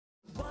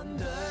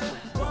wonder에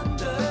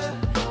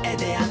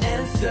대한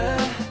answer.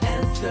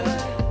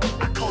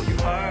 I call you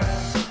her.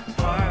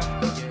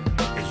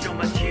 It's your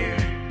my tear.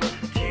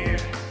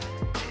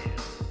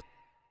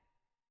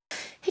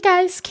 Hey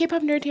guys,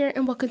 K-pop nerd here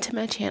and welcome to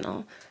my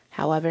channel.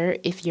 However,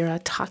 if you're a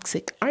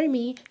toxic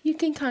army, you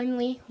can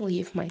kindly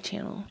leave my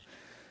channel.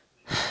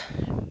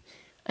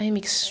 I am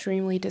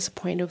extremely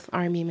disappointed with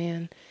ARMY,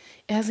 man.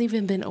 It hasn't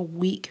even been a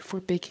week for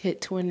Big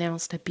Hit to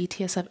announce that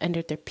BTS have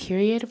entered their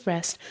period of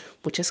rest,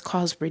 which has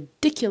caused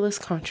ridiculous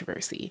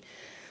controversy.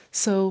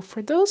 So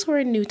for those who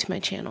are new to my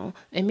channel,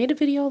 I made a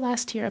video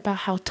last year about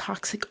how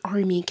toxic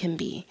ARMY can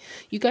be.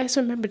 You guys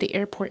remember the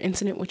airport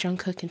incident with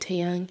Jungkook and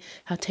Taehyung,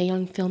 how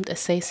Taehyung filmed a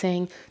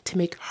say-sang to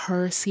make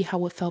her see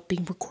how it felt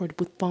being recorded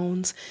with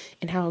phones,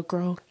 and how a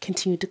girl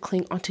continued to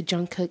cling onto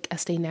Jungkook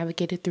as they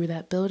navigated through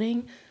that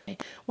building?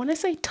 When I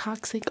say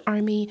toxic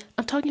ARMY,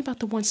 I'm talking about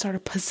the ones that are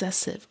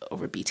possessive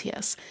over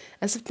BTS,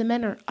 as if the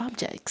men are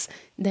objects,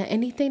 that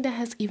anything that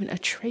has even a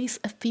trace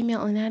of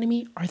female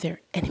anatomy are their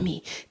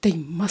enemy. They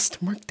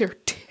must mark their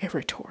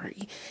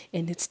territory,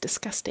 and it's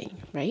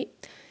disgusting, right?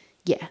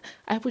 Yeah,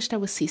 I wish that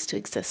would cease to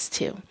exist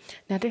too.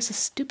 Now there's a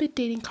stupid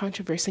dating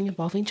controversy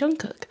involving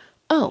Jungkook.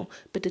 Oh,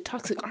 but the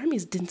toxic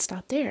armies didn't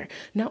stop there.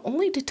 Not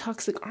only did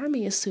toxic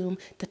army assume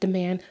that the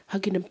man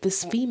hugging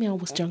this female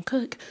was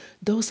Jungkook,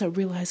 those that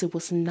realized it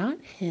was not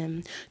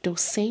him,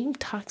 those same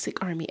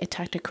toxic army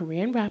attacked a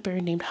Korean rapper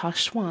named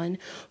Hash Swan,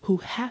 who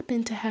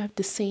happened to have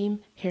the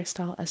same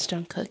hairstyle as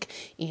Jungkook,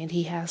 and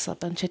he has a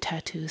bunch of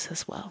tattoos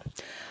as well.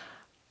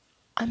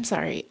 I'm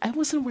sorry, I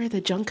wasn't aware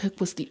that Jungkook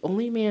was the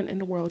only man in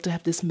the world to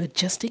have this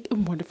majestic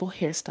and wonderful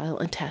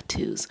hairstyle and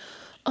tattoos.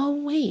 Oh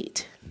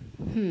wait,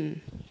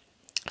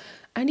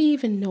 I didn't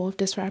even know of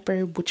this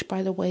rapper, which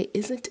by the way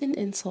isn't an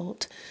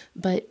insult,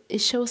 but it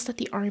shows that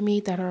the army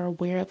that are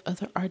aware of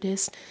other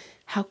artists,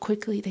 how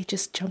quickly they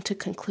just jump to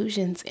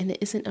conclusions, and it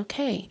isn't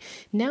okay.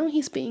 Now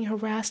he's being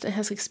harassed and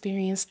has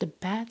experienced the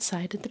bad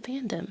side of the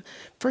fandom.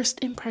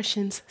 First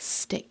impressions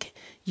stick.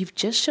 You've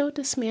just showed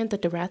this man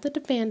that the wrath of the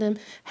fandom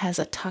has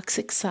a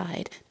toxic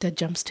side that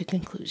jumps to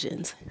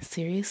conclusions.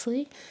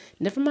 Seriously?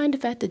 Never mind the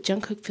fact that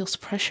Jungkook feels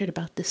pressured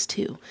about this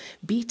too.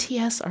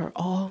 BTS are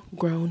all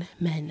grown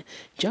men.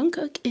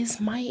 Jungkook is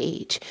my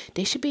age.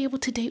 They should be able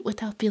to date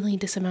without feeling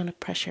this amount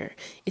of pressure.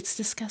 It's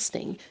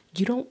disgusting.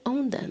 You don't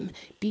own them.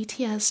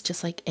 BTS,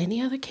 just like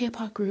any other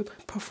K-pop group,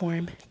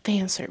 perform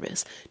fan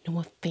service. Know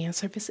what fan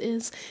service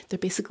is? They're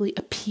basically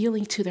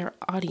appealing to their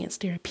audience.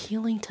 They're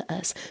appealing to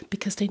us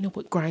because they know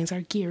what grinds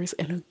our gears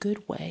in a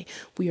good way.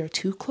 We are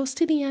too close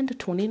to the end of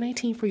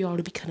 2019 for y'all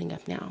to be cutting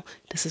up now.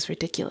 This is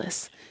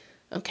ridiculous.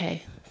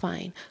 Okay,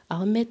 fine.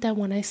 I'll admit that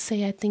when I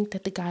say I think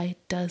that the guy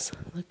does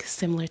look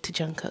similar to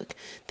Jungkook,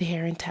 the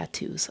hair and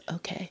tattoos,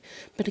 okay.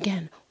 But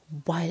again,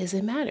 why does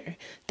it matter?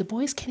 The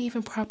boys can't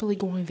even properly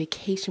go on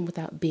vacation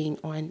without being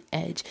on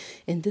edge,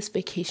 and this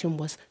vacation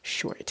was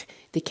short.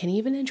 They can't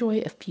even enjoy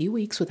a few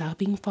weeks without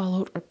being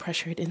followed or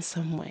pressured in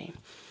some way.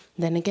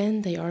 Then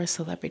again, they are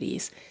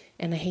celebrities,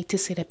 and I hate to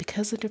say that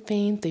because of their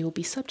fame, they will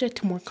be subject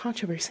to more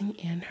controversy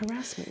and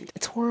harassment.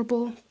 It's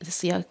horrible, it's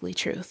the ugly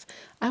truth.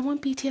 I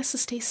want BTS to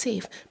stay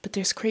safe, but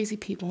there's crazy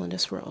people in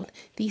this world.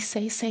 These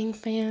say-sang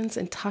fans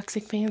and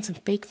toxic fans and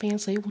fake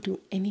fans, they will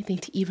do anything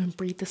to even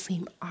breathe the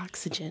same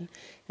oxygen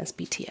as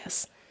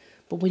BTS.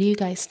 But what do you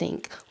guys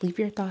think? Leave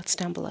your thoughts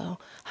down below.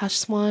 Hash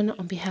Swan,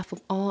 on behalf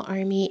of all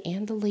ARMY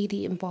and the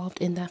lady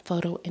involved in that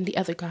photo and the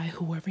other guy,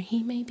 whoever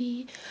he may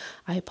be,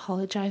 I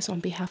apologize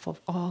on behalf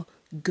of all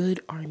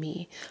good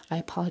ARMY. I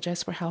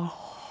apologize for how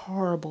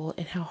horrible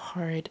and how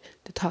hard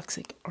the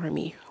toxic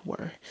ARMY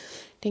were.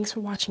 Thanks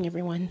for watching,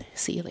 everyone.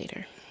 See you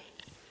later.